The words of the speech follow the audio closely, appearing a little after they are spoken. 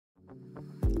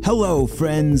Hello,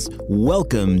 friends.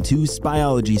 Welcome to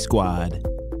Spyology Squad.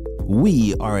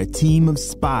 We are a team of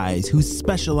spies who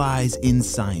specialize in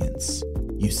science.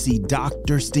 You see,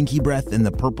 Dr. Stinky Breath and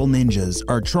the Purple Ninjas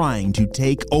are trying to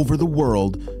take over the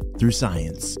world through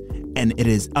science, and it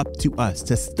is up to us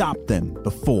to stop them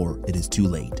before it is too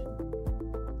late.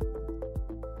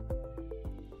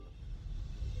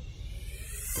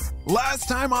 Last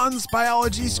time on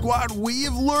Spyology Squad, we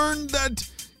have learned that,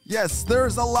 yes,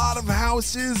 there's a lot of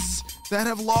houses that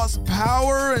have lost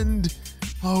power, and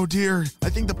oh dear, I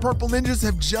think the Purple Ninjas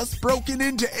have just broken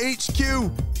into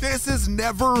HQ. This has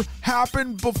never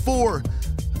happened before.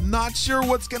 I'm not sure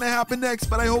what's gonna happen next,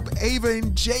 but I hope Ava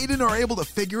and Jaden are able to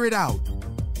figure it out.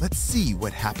 Let's see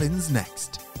what happens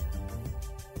next.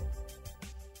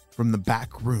 From the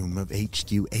back room of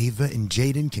HQ, Ava and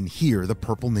Jaden can hear the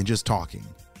Purple Ninjas talking.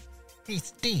 Hey,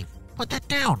 Steve, put that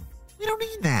down. We don't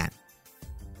need that.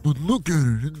 But look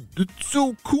at it, it's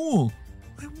so cool.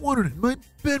 I want it in my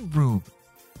bedroom.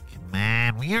 Come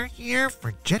on, we are here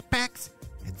for jetpacks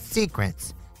and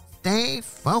secrets. Stay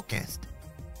focused.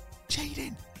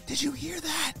 Jaden, did you hear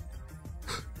that?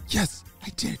 Yes,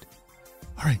 I did.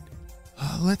 All right,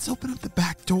 let's open up the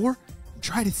back door and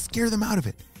try to scare them out of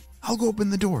it. I'll go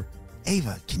open the door.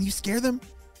 Ava, can you scare them?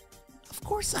 Of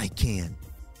course I can,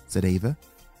 said Ava.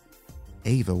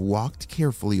 Ava walked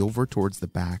carefully over towards the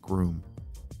back room.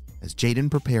 As Jaden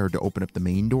prepared to open up the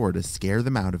main door to scare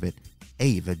them out of it,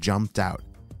 Ava jumped out.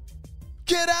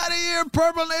 Get out of here,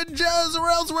 Purple Ninjas, or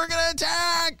else we're gonna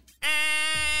attack!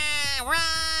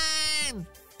 Run!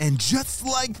 And just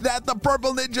like that, the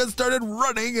Purple Ninjas started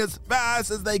running as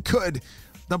fast as they could.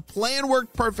 The plan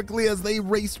worked perfectly as they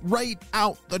raced right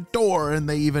out the door, and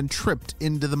they even tripped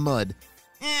into the mud.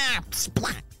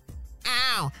 Splat!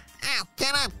 Ow! Ow!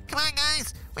 Get up! Come on,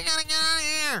 guys! We gotta get out of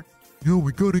here! Yo,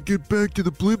 we gotta get back to the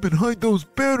blimp and hide those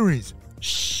batteries.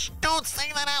 Shh! Don't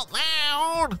say that out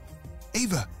loud!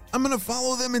 Ava, I'm gonna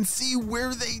follow them and see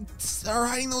where they are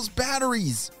hiding those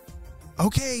batteries.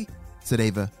 Okay, said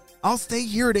Ava. I'll stay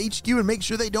here at HQ and make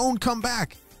sure they don't come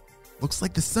back. Looks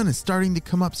like the sun is starting to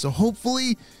come up, so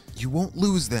hopefully you won't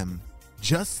lose them.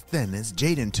 Just then, as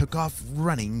Jaden took off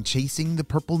running, chasing the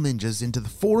Purple Ninjas into the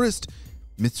forest,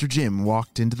 Mr. Jim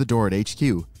walked into the door at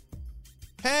HQ.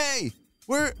 Hey,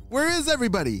 where is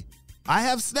everybody? I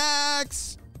have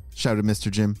snacks, shouted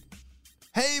Mr. Jim.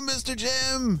 Hey, Mr.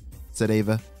 Jim, said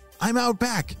Ava. I'm out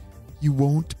back. You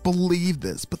won't believe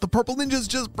this, but the Purple Ninjas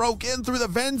just broke in through the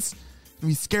vents and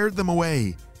we scared them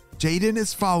away. Jaden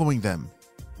is following them.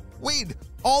 Wait,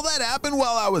 all that happened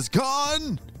while I was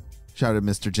gone? Shouted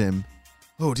Mr. Jim.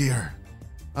 Oh dear.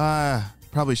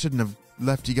 Probably shouldn't have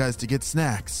left you guys to get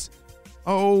snacks.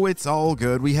 Oh, it's all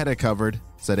good. We had it covered,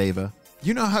 said Ava.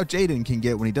 You know how Jaden can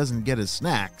get when he doesn't get his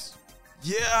snacks.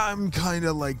 Yeah, I'm kind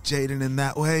of like Jaden in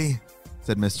that way,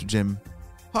 said Mr. Jim.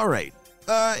 All right,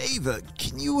 Ava,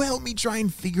 can you help me try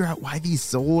and figure out why these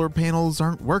solar panels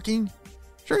aren't working?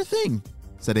 Sure thing,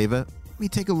 said Ava. Let me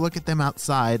take a look at them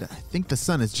outside. I think the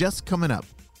sun is just coming up.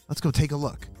 Let's go take a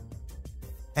look.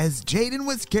 As Jaden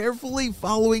was carefully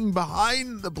following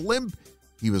behind the blimp,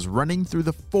 he was running through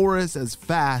the forest as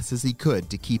fast as he could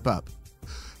to keep up.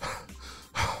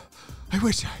 I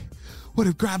wish I would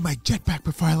have grabbed my jetpack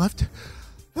before I left.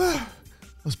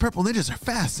 Those Purple Ninjas are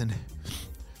fast and...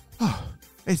 Oh,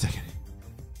 wait a second.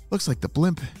 Looks like the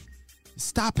blimp is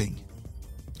stopping.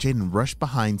 Jaden rushed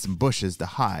behind some bushes to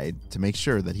hide to make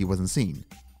sure that he wasn't seen.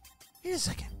 Wait a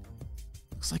second.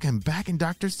 Looks like I'm back in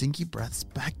Dr. Stinky Breath's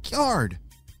backyard.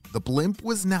 The blimp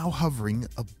was now hovering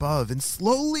above and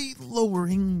slowly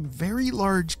lowering very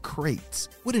large crates,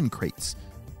 wooden crates,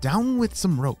 down with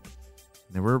some rope.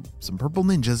 There were some Purple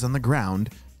Ninjas on the ground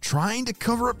trying to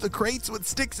cover up the crates with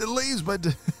sticks and leaves, but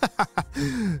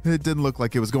it didn't look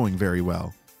like it was going very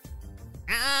well.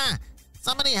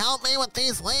 Somebody help me with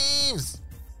these leaves!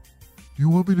 You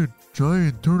want me to try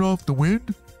and turn off the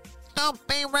wind? Don't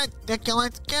be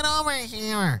ridiculous! Get over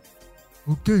here!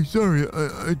 Okay, sorry,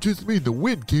 I just mean the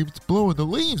wind keeps blowing the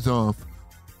leaves off.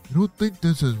 I don't think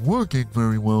this is working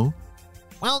very well.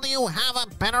 Well, do you have a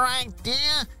better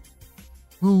idea?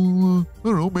 Well, I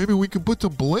don't know, maybe we can put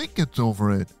some blankets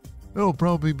over it. That'll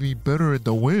probably be better in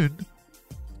the wind.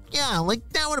 Yeah, like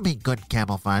that would be good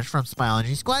camouflage from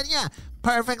Spyology Squad. Yeah,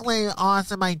 perfectly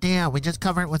awesome idea. We just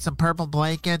cover it with some purple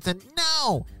blankets and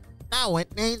no,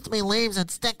 it needs to be leaves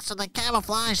and sticks for the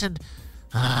camouflage and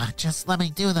just let me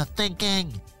do the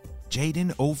thinking.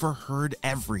 Jaden overheard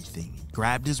everything and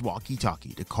grabbed his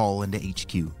walkie-talkie to call into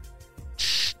HQ.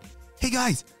 Shh! Hey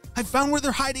guys, I found where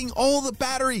they're hiding all the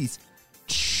batteries.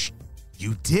 Shh!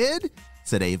 You did?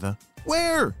 Said Ava.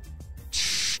 Where?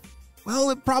 Shh! Well,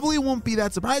 it probably won't be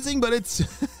that surprising, but it's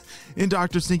in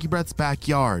Dr. Stinky Breath's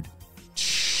backyard.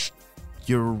 Shh.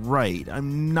 You're right.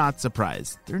 I'm not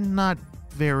surprised. They're not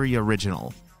very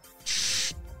original.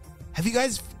 Shh. Have you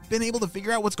guys been able to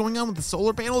figure out what's going on with the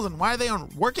solar panels and why they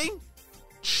aren't working?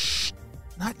 Shh.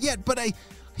 Not yet, but I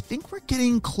think we're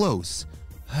getting close.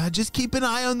 Just keep an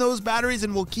eye on those batteries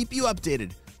and we'll keep you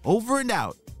updated. Over and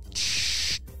out.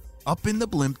 Shh. Up in the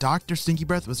blimp, Dr. Stinky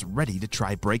Breath was ready to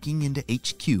try breaking into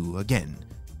HQ again.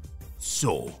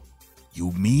 So,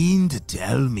 you mean to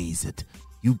tell me that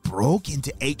you broke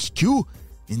into HQ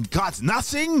and got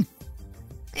nothing?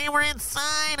 They were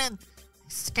inside and they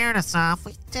scared us off.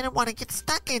 We didn't want to get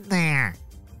stuck in there.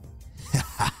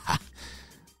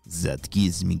 That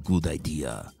gives me good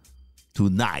idea.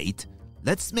 Tonight,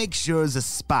 let's make sure the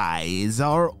spies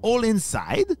are all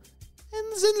inside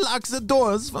and then lock the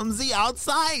doors from the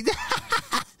outside.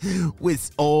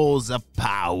 With all the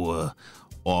power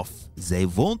off, they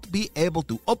won't be able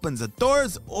to open the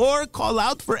doors or call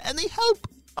out for any help.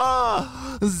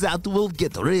 That will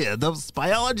get rid of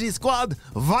Spyology Squad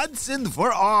once and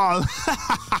for all.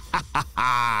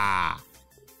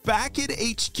 Back at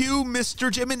HQ, Mr.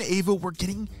 Jim and Ava were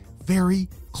getting very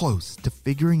close to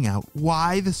figuring out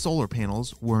why the solar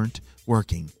panels weren't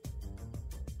working.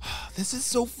 This is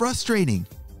so frustrating,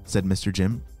 said Mr.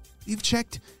 Jim. We've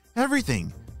checked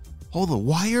everything. All the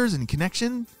wires and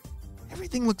connection.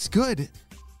 Everything looks good.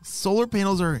 Solar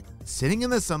panels are sitting in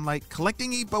the sunlight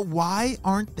collecting heat, but why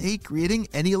aren't they creating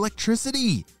any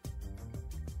electricity?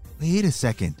 Wait a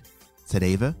second, said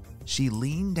Ava. She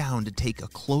leaned down to take a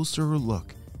closer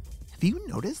look. Have you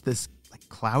noticed this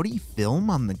cloudy film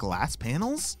on the glass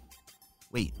panels?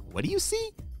 Wait, what do you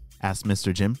see? Asked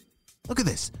Mr. Jim. Look at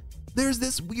this. There's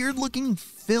this weird looking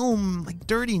film,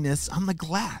 dirtiness on the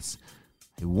glass.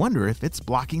 I wonder if it's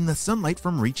blocking the sunlight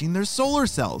from reaching their solar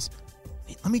cells.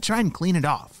 Wait, let me try and clean it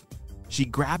off. She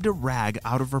grabbed a rag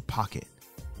out of her pocket,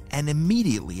 and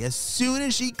immediately, as soon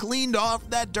as she cleaned off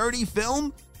that dirty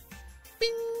film,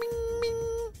 bing, bing,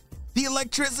 bing, the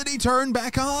electricity turned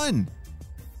back on.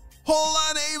 Hold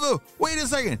on, Ava. Wait a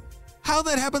second. How'd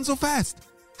that happen so fast?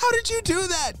 How did you do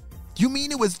that? You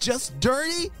mean it was just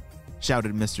dirty?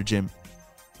 Shouted Mr. Jim.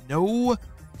 No,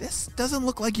 this doesn't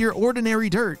look like your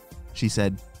ordinary dirt, she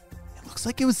said. It looks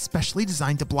like it was specially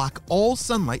designed to block all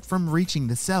sunlight from reaching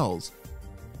the cells.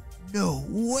 No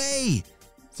way,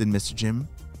 said Mr. Jim.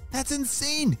 That's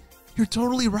insane. You're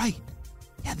totally right.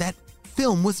 Yeah, that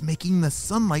film was making the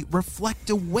sunlight reflect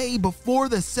away before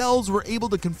the cells were able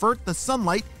to convert the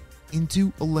sunlight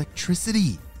into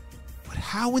electricity. But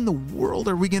how in the world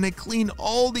are we going to clean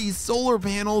all these solar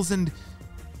panels and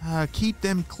keep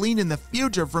them clean in the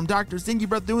future from Dr. Stinky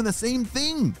Breath doing the same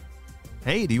thing?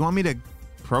 Hey, do you want me to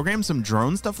program some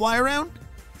drones to fly around?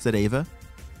 Said Ava.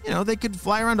 You know, they could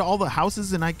fly around to all the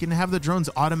houses and I can have the drones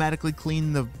automatically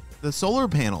clean the solar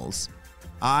panels.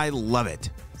 I love it,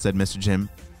 said Mr. Jim.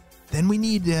 Then we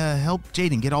need to help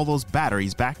Jaden get all those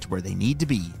batteries back to where they need to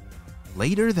be.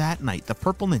 Later that night, the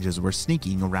Purple Ninjas were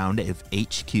sneaking around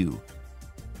HQ.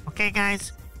 Okay,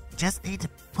 guys, just need to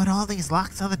put all these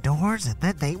locks on the doors and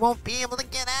then they won't be able to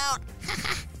get out.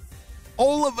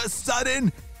 All of a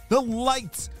sudden, the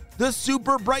lights, the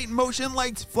super bright motion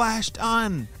lights flashed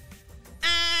on.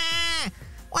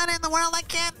 What in the world? I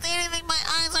can't see anything. My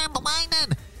eyes are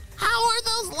blinded. How are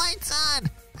those lights on?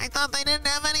 I thought they didn't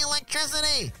have any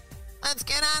electricity. Let's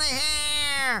get out of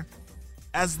here.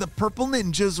 As the Purple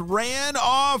Ninjas ran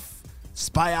off,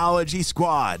 Spyology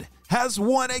Squad has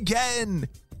won again.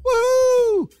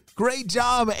 Woo! Great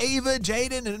job, Ava,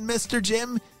 Jaden, and Mr.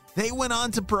 Jim. They went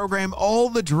on to program all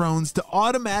the drones to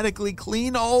automatically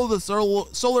clean all the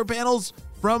solar panels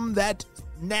from that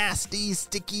nasty,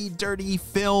 sticky, dirty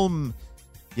film.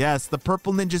 Yes, the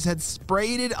Purple Ninjas had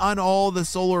sprayed it on all the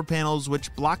solar panels,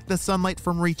 which blocked the sunlight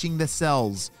from reaching the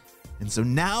cells. And so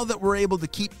now that we're able to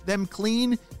keep them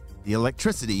clean, the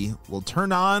electricity will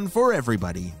turn on for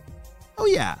everybody. Oh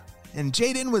yeah, and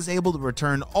Jaden was able to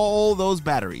return all those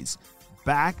batteries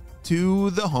back to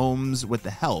the homes with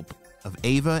the help of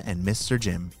Ava and Mr.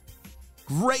 Jim.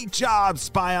 Great job,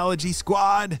 Spyology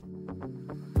Squad!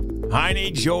 I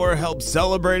need your help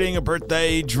celebrating a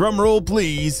birthday. Drum roll,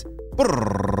 please.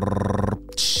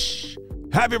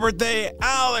 Happy birthday,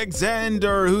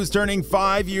 Alexander, who's turning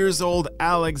 5 years old.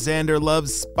 Alexander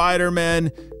loves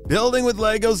Spider-Man, building with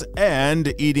Legos,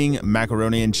 and eating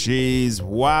macaroni and cheese.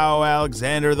 Wow,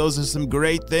 Alexander, those are some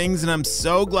great things, and I'm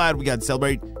so glad we got to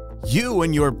celebrate you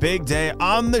and your big day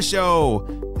on the show.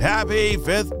 Happy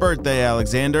 5th birthday,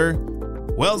 Alexander.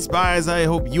 Well, Spies, I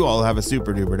hope you all have a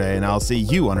super duper day, and I'll see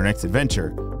you on our next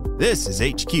adventure. This is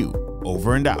HQ,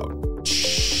 over and out.